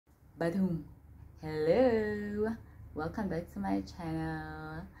But whom? Hello, welcome back to my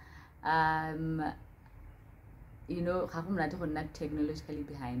channel. You know, I'm not technologically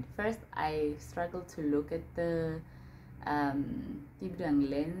behind. First, I struggled to look at the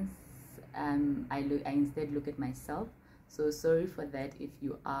lens. I instead look at myself. So sorry for that if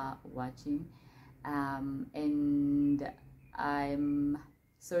you are watching. And I'm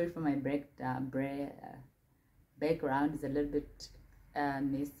sorry for my background is a little bit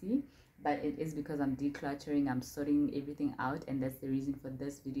messy, but it is because I'm decluttering, I'm sorting everything out, and that's the reason for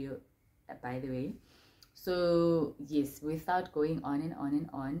this video, by the way. So yes, without going on and on and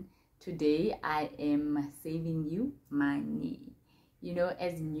on, today I am saving you money. You know,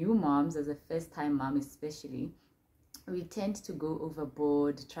 as new moms, as a first-time mom especially, we tend to go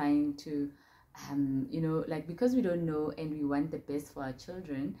overboard trying to you know, like, because we don't know and we want the best for our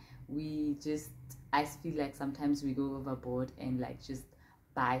children, I feel like sometimes we go overboard and like just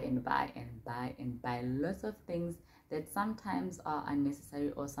buy and buy and buy and buy lots of things that sometimes are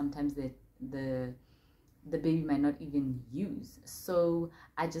unnecessary, or sometimes the baby might not even use. So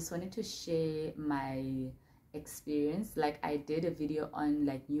I just wanted to share my experience. Like, I did a video on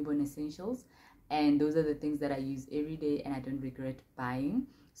like newborn essentials, and those are the things that I use every day and I don't regret buying.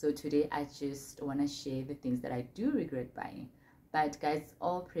 So today I just want to share the things that I do regret buying. But guys,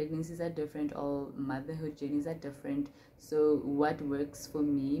 all pregnancies are different, all motherhood journeys are different. So what works for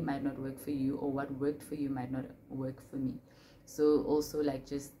me might not work for you, or what worked for you might not work for me. So also, like,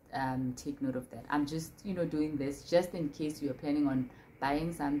 just take note of that. I'm just, you know, doing this just in case you're planning on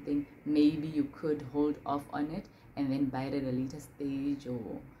buying something. Maybe you could hold off on it and then buy it at a later stage,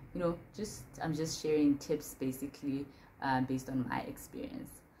 or, you know, I'm just sharing tips basically based on my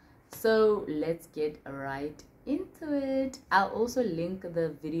experience. So let's get right into it. I'll also link the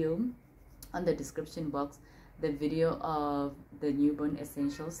video on the description box, the video of the newborn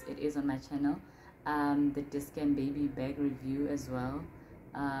essentials. It is on my channel. The Dischem baby bag review as well.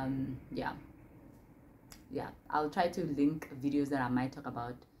 Yeah, I'll try to link videos that I might talk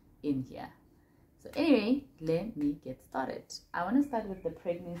about in here. So anyway, let me get started. I want to start with the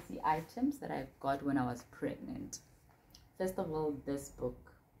pregnancy items that I got when I was pregnant. First of all, this book,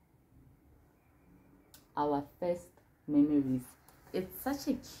 Our First Memories. It's such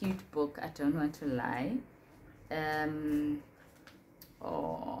a cute book, I don't want to lie.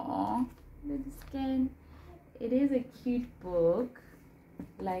 Oh, let me scan. It is a cute book,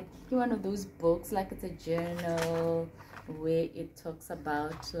 like one of those books, like it's a journal where it talks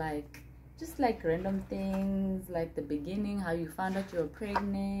about like just like random things, like the beginning, how you found out you were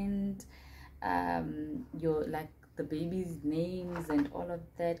pregnant, your like the baby's names and all of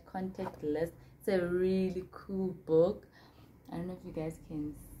that, contact list. It's a really cool book. I don't know if you guys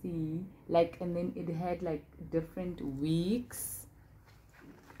can see, like, and then it had like different weeks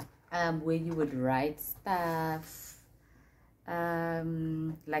where you would write stuff.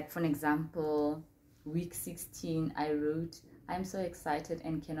 Like, for an example, week 16, I wrote, "I'm so excited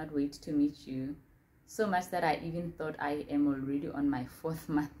and cannot wait to meet you. So much that I even thought I am already on my 4th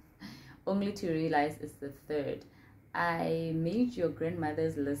month, only to realize it's the 3rd. I made your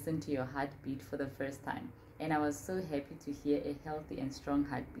grandmothers listen to your heartbeat for the first time, and I was so happy to hear a healthy and strong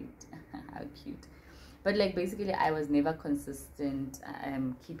heartbeat." How cute. But like, basically, I was never consistent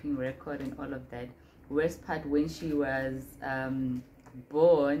keeping record and all of that. Worst part, when she was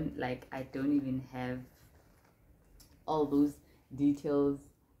born, like, I don't even have all those details,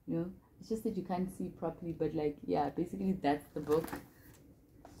 you know. It's just that you can't see properly. But like, yeah, basically that's the book.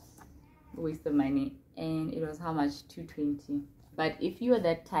 Waste of money. And it was how much? $2.20. But if you are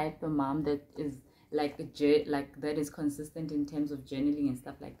that type of mom that is like that is consistent in terms of journaling and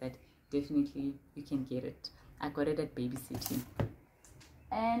stuff like that, definitely you can get it. I got it at babysitting.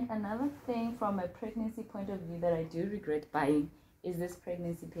 And another thing from a pregnancy point of view that I do regret buying is this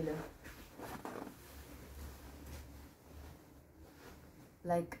pregnancy pillow.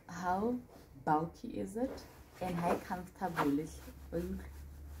 Like, how bulky is it? And how comfortable is it?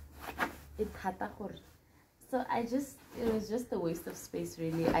 So it was just a waste of space,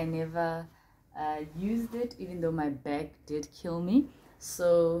 really. I never used it, even though my bag did kill me.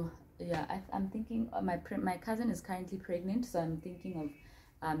 So yeah, I'm thinking my cousin is currently pregnant, so I'm thinking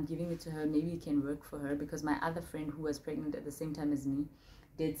of giving it to her. Maybe it can work for her, because my other friend who was pregnant at the same time as me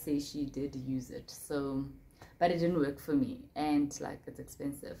did say she did use it. So, but it didn't work for me, and like, it's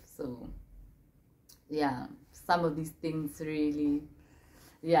expensive. So yeah, some of these things really,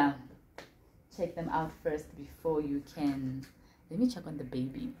 yeah, check them out first before you can. Let me check on the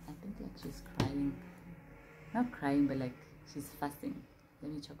baby. I think like she's crying, not crying, but like she's fussing.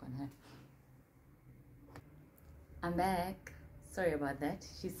 Let me check on her. I'm back. sorry about that.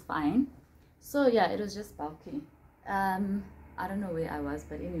 She's fine. So yeah, it was just bulky. I don't know where I was,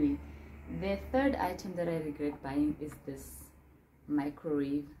 but anyway, the third item that I regret buying is this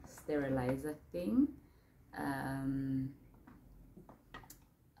microwave sterilizer thing.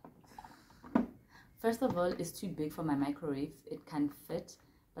 First of all, it's too big for my microwave. It can't fit.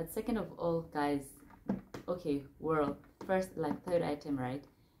 But second of all, guys, okay, world, first, like third item, right?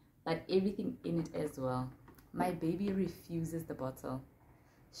 But everything in it as well. My baby refuses the bottle.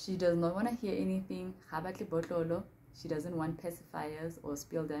 She does not want to hear anything. She doesn't want pacifiers or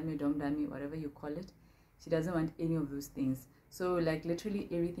spill dummy, dom dummy, whatever you call it. She doesn't want any of those things. So like literally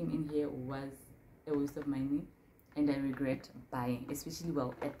everything in here was a waste of money, and I regret buying, especially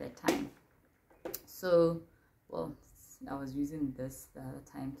well at that time. So well, I was using this the other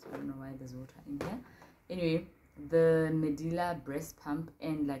time, so I don't know why there's water in here. Anyway, the Medela breast pump,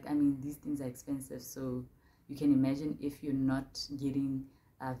 and like I mean these things are expensive, so you can imagine if you're not getting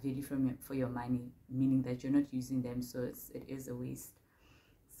value for your money, meaning that you're not using them, so it is a waste.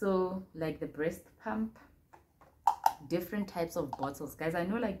 So like the breast pump, different types of bottles, guys. I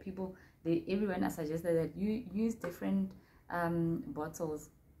know like people, everyone has suggested that you use different bottles.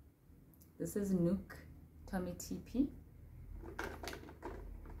 This is Nook Tommy TP,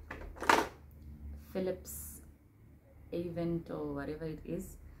 Philips Avent or whatever it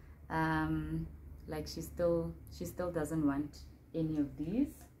is. Like she still doesn't want any of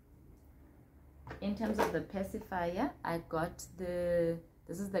these. In terms of the pacifier, I got this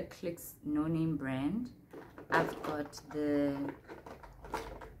is the Clicks no name brand. I've got the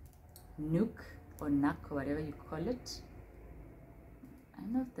Nook or Nuck or whatever you call it. I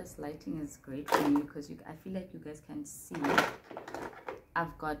don't know if this lighting is great for me because I feel like you guys can see.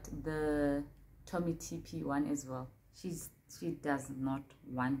 I've got the Tommy TP one as well. She does not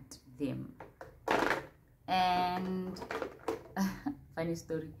want them. And funny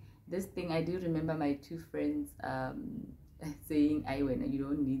story, this thing, I do remember my two friends saying, "Iwen, you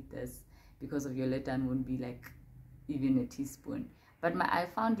don't need this because of your letdown won't be like even a teaspoon." But I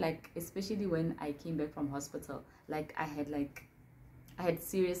found like, especially when I came back from hospital, like I had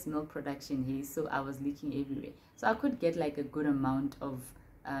serious milk production here, so I was leaking everywhere. So I could get like a good amount of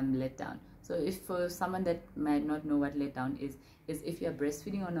letdown. So if for someone that might not know what letdown is if you're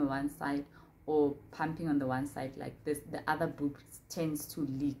breastfeeding on the one side or pumping on the one side like this, the other boob tends to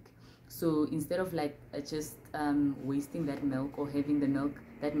leak. So instead of like just wasting that milk or having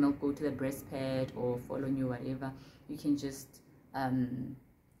that milk go to the breast pad or fall on you, whatever, you can just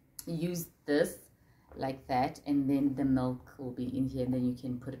use this like that, and then the milk will be in here, and then you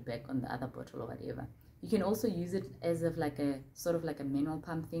can put it back on the other bottle or whatever. You can also use it as of like a sort of like a manual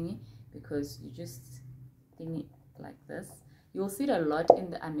pump thingy, because you just thing it like this. You'll see it a lot in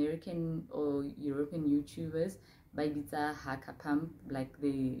the American or European YouTubers by Bita Haka pump, like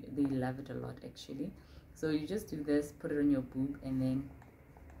they love it a lot actually. So you just do this, put it on your boob, and then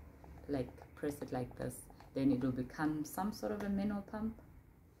like press it like this, then it will become some sort of a manual pump.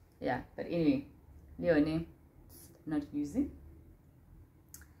 Yeah, but anyway, Leone not using.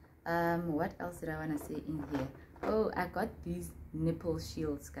 What else did I want to say in here? Oh, I got these nipple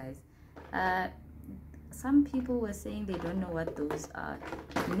shields, guys. Some people were saying they don't know what those are.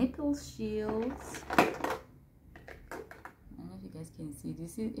 Nipple shields. I don't know if you guys can see.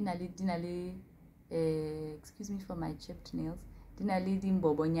 This is dinali. Excuse me for my chipped nails. Dinali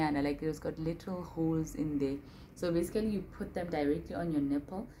dimbobonyana, like it's got little holes in there. So basically, you put them directly on your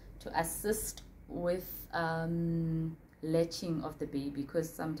nipple to assist with latching of the baby, because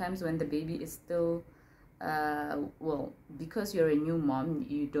sometimes when the baby is still well, because you're a new mom,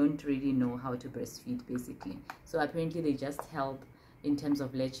 you don't really know how to breastfeed basically. So apparently they just help in terms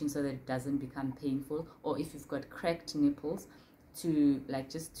of latching so that it doesn't become painful, or if you've got cracked nipples, to like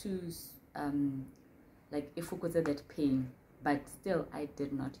just to like if you could say that pain. But still, I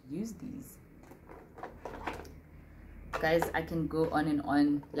did not use these, guys. I can go on and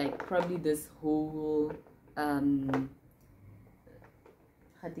on, like probably this whole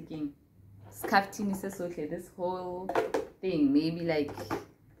this whole thing, maybe like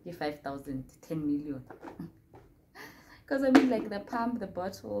 5,000, 10 million. Because I mean, like the pump, the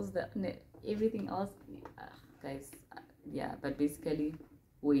bottles, everything else, guys. Yeah, but basically,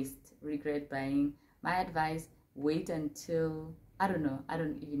 waste, regret buying. My advice: wait until I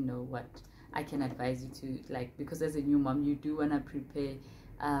don't even know what I can advise you to, like, because as a new mom, you do want to prepare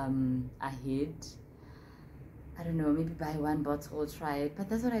ahead. I don't know, maybe buy one bottle, try it. But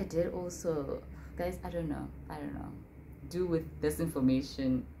that's what I did also, guys. I don't know. Do with this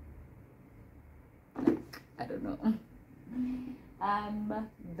information, like, I don't know.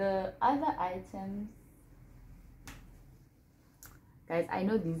 The other items, Guys, I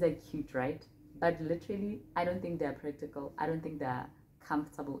know these are cute, right? But literally, I don't think they're practical. I don't think they're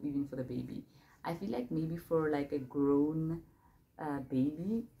comfortable even for the baby. I feel like maybe for like a grown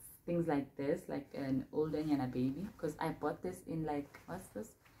baby, things like this, like an older Yana baby, because I bought this in like, what's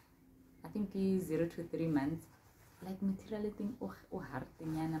this? I think it's 0 to 3 months. Like material thing, oh hard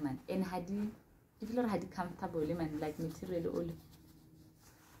thing, man. And hadi, if you had comfortable, man, like material all.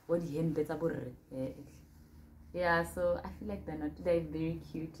 What the hand better. Yeah, so I feel like they're very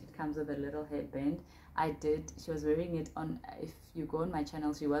cute. It comes with a little headband. She was wearing it on, if you go on my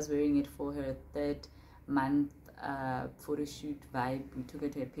channel, she was wearing it for her 3rd month photo shoot vibe. We took her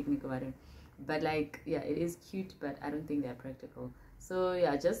to a picnic or whatever. But like, yeah, it is cute, but I don't think they're practical. So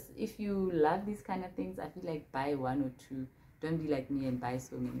yeah, just if you love these kind of things, I feel like buy 1 or 2. Don't be like me and buy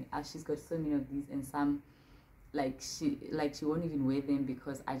so many. She's got so many of these, and some she won't even wear them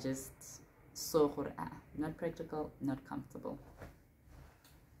because I just saw her not practical, not comfortable.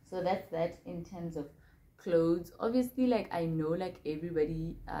 So that's that in terms of clothes. Obviously, like I know, like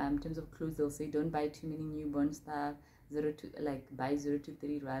everybody in terms of clothes, they'll say don't buy too many newborn stuff, buy 0 to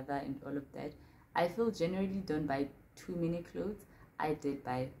 3 rather, and all of that. I feel generally don't buy too many clothes. I did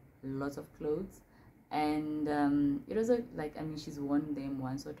buy lots of clothes, and it was like, I mean, she's worn them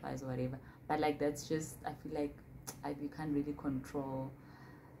once or twice or whatever, but like that's just, I feel like you can't really control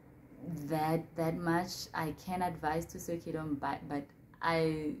that much. I can advise to say, okay, don't buy, but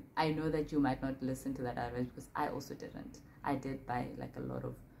I know that you might not listen to that advice, because I also didn't. I did buy like a lot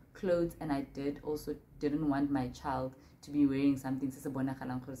of clothes, and I didn't want my child to be wearing something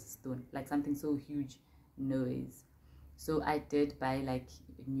like something so huge. No ways. So I did buy like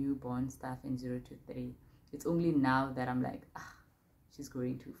newborn stuff in 0 to 3. It's only now that I'm like, she's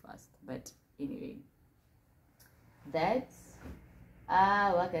growing too fast. But anyway, that's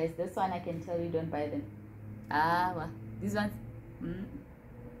well guys, this one I can tell you don't buy them. Well, these ones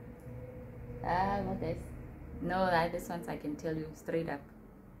well guys, no, this ones I can tell you straight up.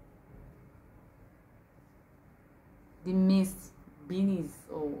 The mist beanies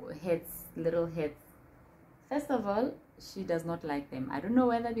or hats, little hats. First of all, she does not like them. I don't know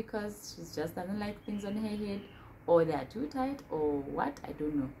whether because she just doesn't like things on her head, or they are too tight, or what, I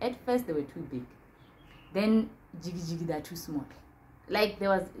don't know. At first they were too big, then jiggy they're too small. Like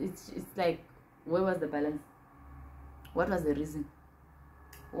it's like, where was the balance? What was the reason?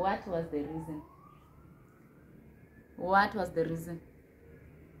 What was the reason? What was the reason?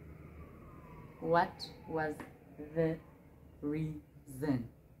 What was the reason?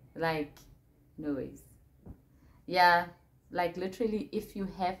 Like, no ways. Yeah, like literally, if you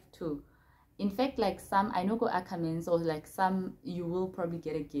have to, in fact, like some, I know go Akamens, or like some, you will probably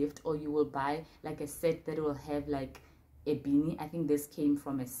get a gift, or you will buy like a set that will have like a beanie. I think this came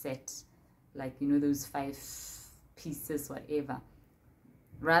from a set, like, you know, those 5 pieces, whatever.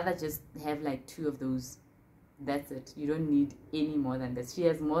 Rather just have like 2 of those. That's it. You don't need any more than this. She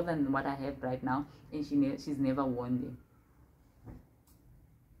has more than what I have right now, and she's never worn them.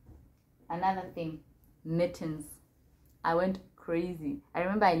 Another thing, mittens. I went crazy. I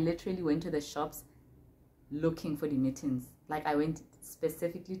remember I literally went to the shops looking for the mittens. Like I went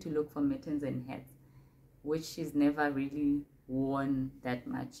specifically to look for mittens and hats, which she's never really worn that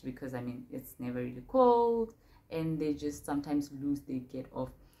much, because I mean, it's never really cold, and they just sometimes loose, they get off.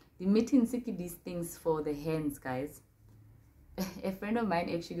 The mittens, these things for the hands, guys. A friend of mine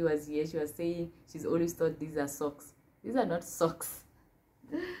actually was here. She was saying she's always thought these are socks. These are not socks.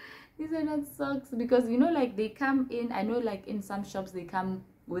 These are not socks, because you know, like they come in, I know like in some shops they come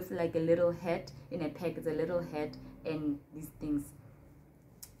with like a little hat in a pack. It's a little hat and these things.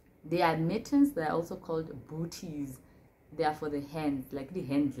 They are mittens. They are also called booties. They are for the hands, like the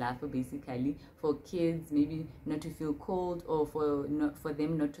hand laugh, basically for kids, maybe not to feel cold, or for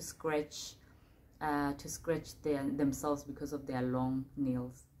them not to scratch themselves because of their long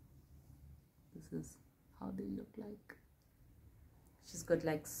nails. This is how they look like. She's got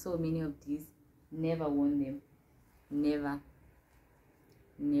like so many of these. Never worn them. Never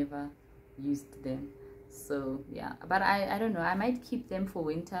used them. So yeah, but I don't know, I might keep them for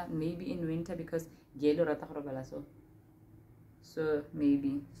winter, maybe in winter, because so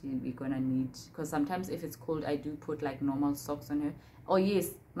maybe we're gonna need, because sometimes if it's cold I do put like normal socks on her. Oh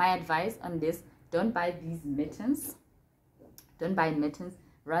yes, my advice on this, don't buy these mittens. Don't buy mittens,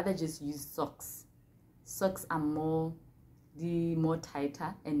 rather just use socks. Socks are more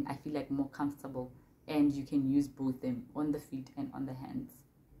tighter, and I feel like more comfortable, and you can use both them on the feet and on the hands.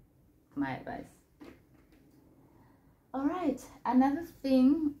 My advice. All right, another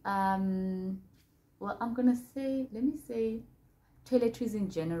thing, well, let me say toiletries in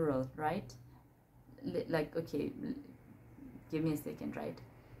general, right? Like, okay, give me a second, right?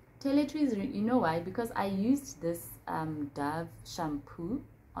 Toiletries, you know why? Because I used this Dove shampoo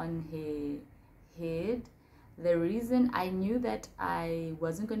on her head. The reason I knew that I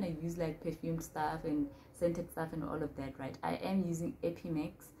wasn't going to use like perfumed stuff and scented stuff and all of that, right? I am using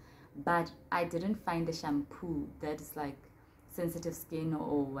Epimex, but I didn't find a shampoo that is like sensitive skin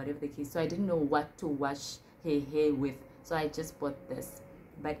or whatever the case. So I didn't know what to wash her hair with. So I just bought this,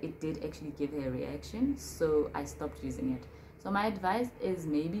 but it did actually give her a reaction. So I stopped using it. So my advice is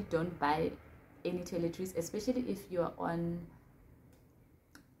maybe don't buy any toiletries, especially if you're on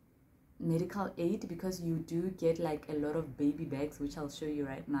medical aid, because you do get like a lot of baby bags, which I'll show you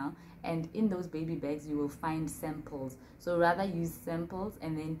right now. And in those baby bags, you will find samples. So rather use samples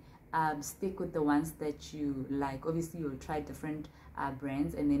and then stick with the ones that you like. Obviously, you'll try different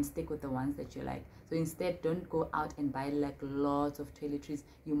brands and then stick with the ones that you like. So instead, don't go out and buy like lots of toiletries.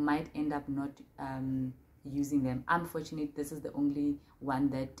 You might end up not using them. I'm fortunate this is the only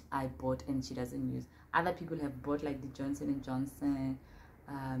one that I bought and she doesn't use. Other people have bought like the Johnson & Johnson,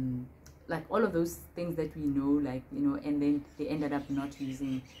 like all of those things that we know, like, you know, and then they ended up not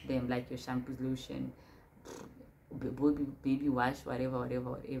using them, like your shampoos, lotion, baby wash, whatever,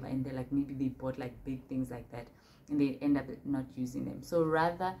 and they're like, maybe they bought like big things like that and they end up not using them. So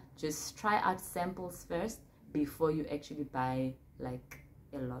rather just try out samples first before you actually buy like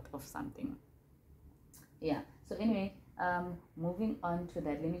a lot of something. Yeah, so anyway, moving on to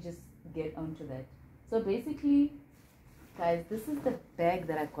that, let me just get onto that. So basically, guys, this is the bag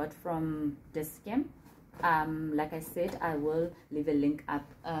that I got from Dischem. Like I said, I will leave a link up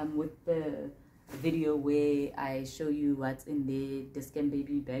with the video where I show you what's in the Dischem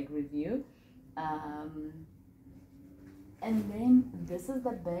baby bag review. And then this is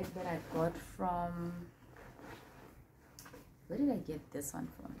the bag that I got from, where did I get this one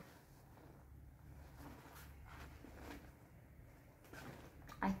from?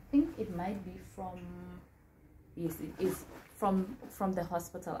 I think it might be from, yes, it is from the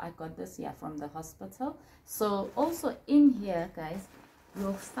hospital. I got this, yeah, from the hospital. So also in here, guys,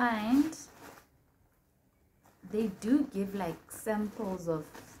 you'll find they do give like samples of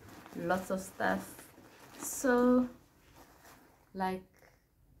lots of stuff. So like,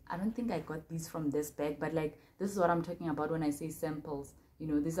 I don't think I got these from this bag, but like, this is what I'm talking about when I say samples. You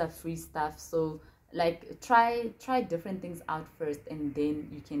know, these are free stuff. So like, try different things out first and then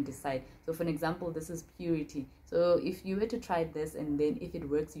you can decide. So for an example, this is Purity. So if you were to try this and then if it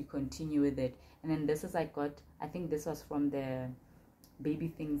works, you continue with it. And then this is, I got, I think this was from the baby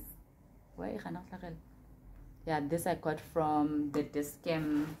things. Yeah, this I got from the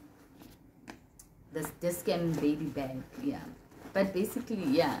Dischem, this Dischem baby bag. Yeah, but basically,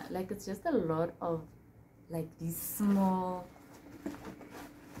 yeah, like, it's just a lot of like these small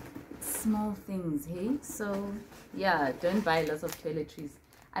things, hey? So yeah, don't buy lots of toiletries.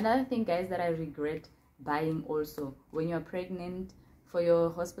 Another thing, guys, that I regret buying also, when you're pregnant, for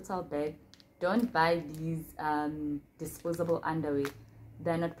your hospital bag, don't buy these disposable underwear.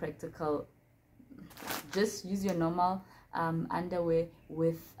 They're not practical. Just use your normal underwear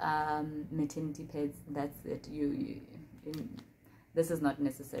with maternity pads. That's it. This is not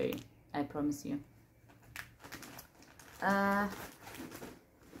necessary, I promise you.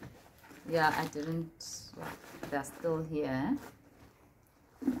 Yeah, I didn't, yeah, they're still here.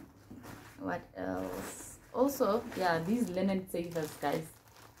 What else? Also, yeah, these linen savers, guys,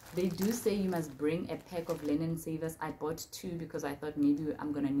 they do say you must bring a pack of linen savers. I bought 2 because I thought maybe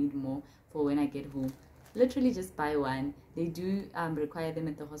I'm gonna need more for when I get home. Literally just buy one. They do require them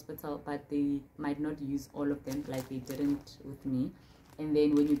at the hospital, but they might not use all of them like they didn't with me. And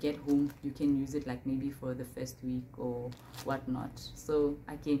then when you get home, you can use it like maybe for the first week or whatnot. So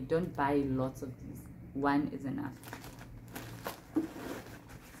again, don't buy lots of these. One is enough.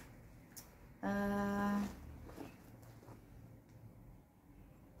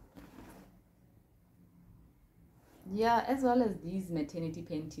 Yeah, as well as these maternity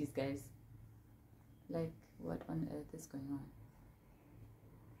panties, guys. Like, what on earth is going on?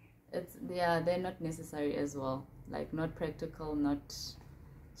 It's, yeah, they're not necessary as well. Like, not practical, not,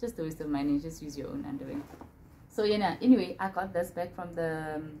 just a waste of money. Just use your own underwear. So yeah, anyway, I got this bag from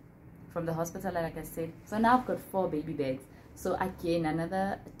the hospital, like I said. So now I've got 4 baby bags. So again,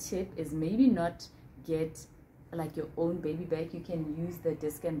 another tip is maybe not get like your own baby bag. You can use the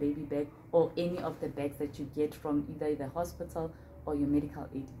Dischem baby bag or any of the bags that you get from either the hospital or your medical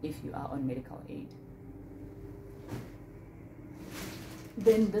aid if you are on medical aid.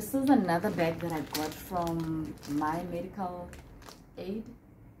 Then this is another bag that I got from my medical aid.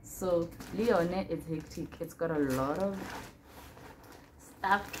 So Leone is hectic. It's got a lot of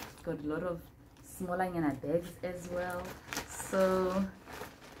stuff. It's got a lot of smaller bags as well. So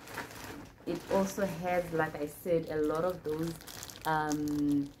it also has, like I said, a lot of those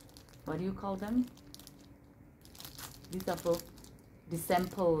what do you call them? These are for the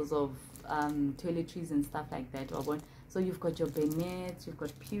samples of toiletries and stuff like that. So you've got your Bennett, you've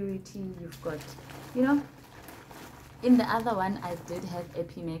got Purity, you've got, you know. In the other one, I did have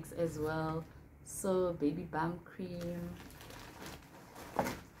Epimex as well. So baby balm cream,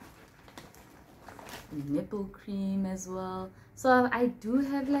 nipple cream as well. So I do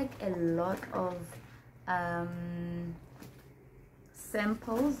have like a lot of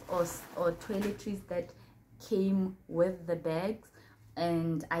samples or toiletries that came with the bags,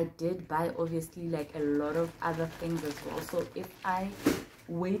 and I did buy obviously like a lot of other things as well. So if I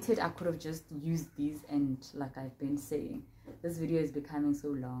waited, I could have just used these, and like I've been saying, this video is becoming so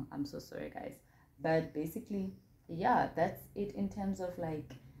long. I'm so sorry guys, but basically yeah, that's it in terms of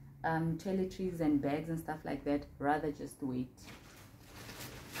like toiletries and bags and stuff like that. Rather just wait.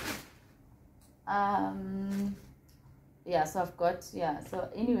 Yeah, so I've got, yeah, so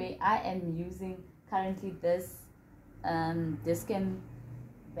anyway, I am using currently this Dischem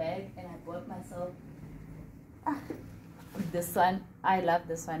bag, and I bought myself this one. I love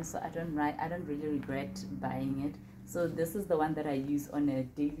this one, so I don't really regret buying it. So this is the one that I use on a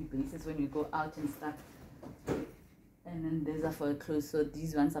daily basis when we go out and stuff. And then these are for clothes, so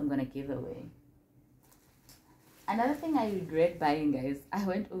these ones I'm gonna give away. Another thing I regret buying, guys, I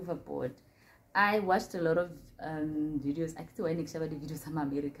went overboard. I watched a lot of videos. I still watch the videos from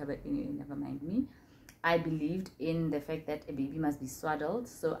America, but anyway, never mind me. I believed in the fact that a baby must be swaddled,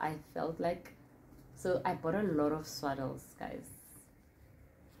 so I felt like, so I bought a lot of swaddles, guys.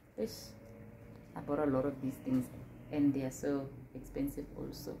 I bought a lot of these things, and they are so expensive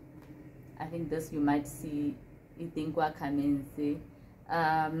also. I think this you might see. Itinkwa Kamense.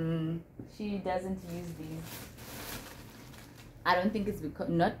 She doesn't use these. I don't think it's because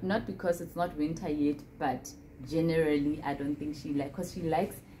not because it's not winter yet, but generally I don't think she because she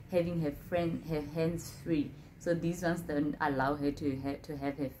likes having her hands free. So these ones don't allow her to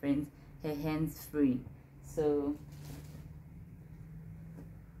have her hands free. So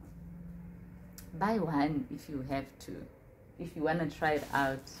buy one if you have to, if you want to try it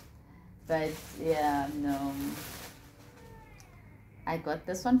out. But yeah, no, I got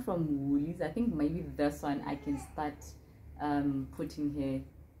this one from Woolies. I think maybe this one I can start putting her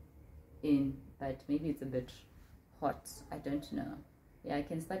in, but maybe it's a bit hot, I don't know. Yeah, I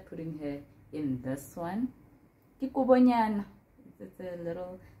can start putting her in this one. It's a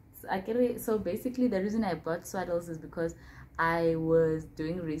little, so basically the reason I bought swaddles is because I was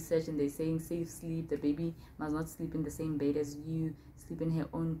doing research, and they're saying safe sleep, the baby must not sleep in the same bed as you, sleep in her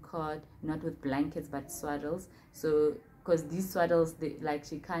own cot, not with blankets but swaddles. So because these swaddles, they like,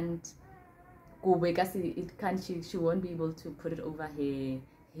 she can't go back, it can't, she won't be able to put it over her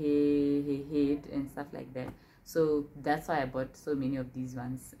head and stuff like that. So that's why I bought so many of these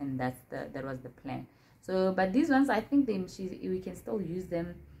ones, and that was the plan. So but these ones, I think we can still use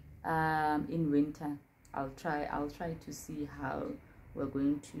them in winter. I'll try to see how we're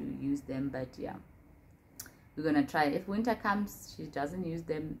going to use them, but yeah, we're gonna try. If winter comes, she doesn't use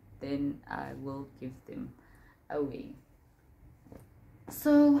them, then I will give them away.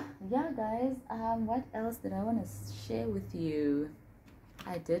 So yeah guys, what else did I want to share with you?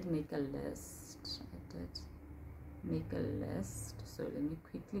 I did make a list. So let me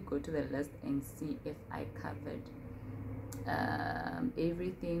quickly go to the list and see if I covered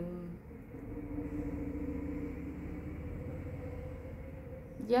everything.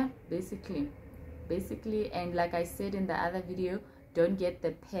 Yeah, basically, and like I said in the other video, don't get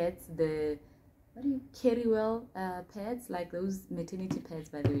the pads, the carry well pads, like those maternity pads,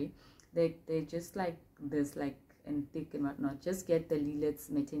 by the way. They're just like this, like, and thick and whatnot. Just get the Lillet's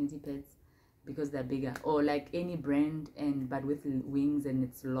maternity pads because they're bigger, or like any brand, but with wings, and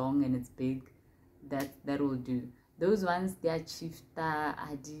it's long and it's big. That will do. Those ones, they are chifta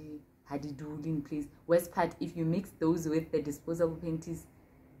hadi dueling, please. Worst part, if you mix those with the disposable panties,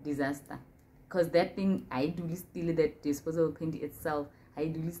 disaster. Because that thing, I do steal that disposable panty itself. I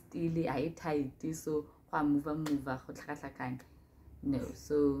do steal, I tie it, so no.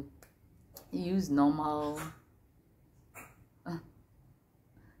 So use normal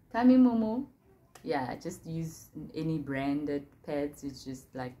Tami Momo. Yeah, just use any branded pads. It's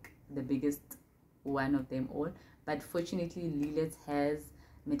just like the biggest one of them all. But fortunately, Lillet has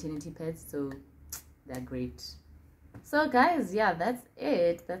maternity pads, so they're great. So guys, yeah, that's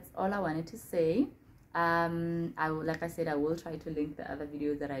it. That's all I wanted to say. Like I said, I will try to link the other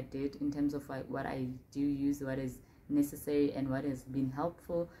videos that I did in terms of what I do use, what is necessary, and what has been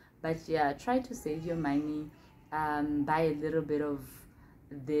helpful. But yeah, try to save your money. buy a little bit of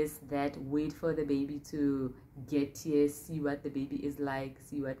this, that, wait for the baby to get here, see what the baby is like,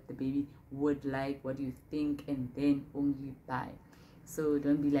 see what the baby would like, what you think, and then only buy. So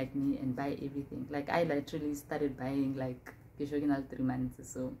don't be like me and buy everything. Like I literally started buying like 3 months.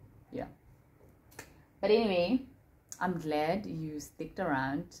 So yeah, but anyway, I'm glad you sticked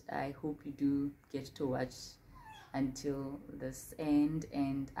around. I hope you do get to watch until this end,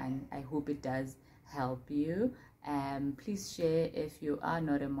 and I hope it does help you. Please share if you are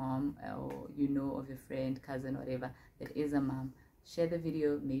not a mom, or you know of a friend, cousin, whatever that is a mom. Share the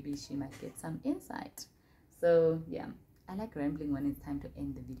video, maybe she might get some insight. So yeah, I like rambling when it's time to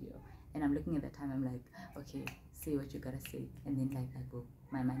end the video, and I'm looking at the time, I'm like, okay, say what you gotta say, and then like I go,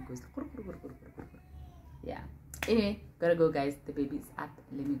 my mind goes yeah. Anyway, gotta go guys, the baby's up,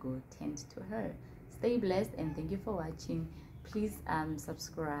 let me go tend to her. Stay blessed, and thank you for watching. Please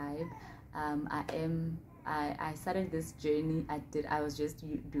subscribe. I started this journey. I was just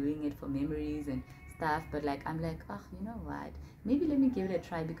doing it for memories and stuff, but like I'm like, oh, you know what, maybe let me give it a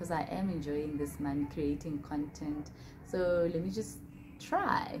try, because I am enjoying this month creating content. So let me just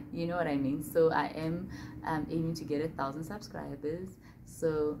try, you know what I mean? So I am aiming to get 1,000 subscribers.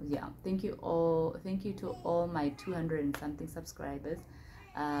 So yeah, thank you all, thank you to all my 200 and something subscribers.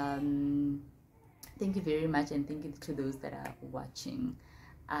 Thank you very much, and thank you to those that are watching.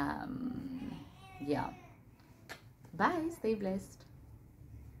 Yeah, bye, stay blessed.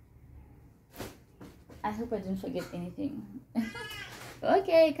 I hope I didn't forget anything.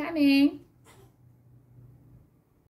 Okay, coming.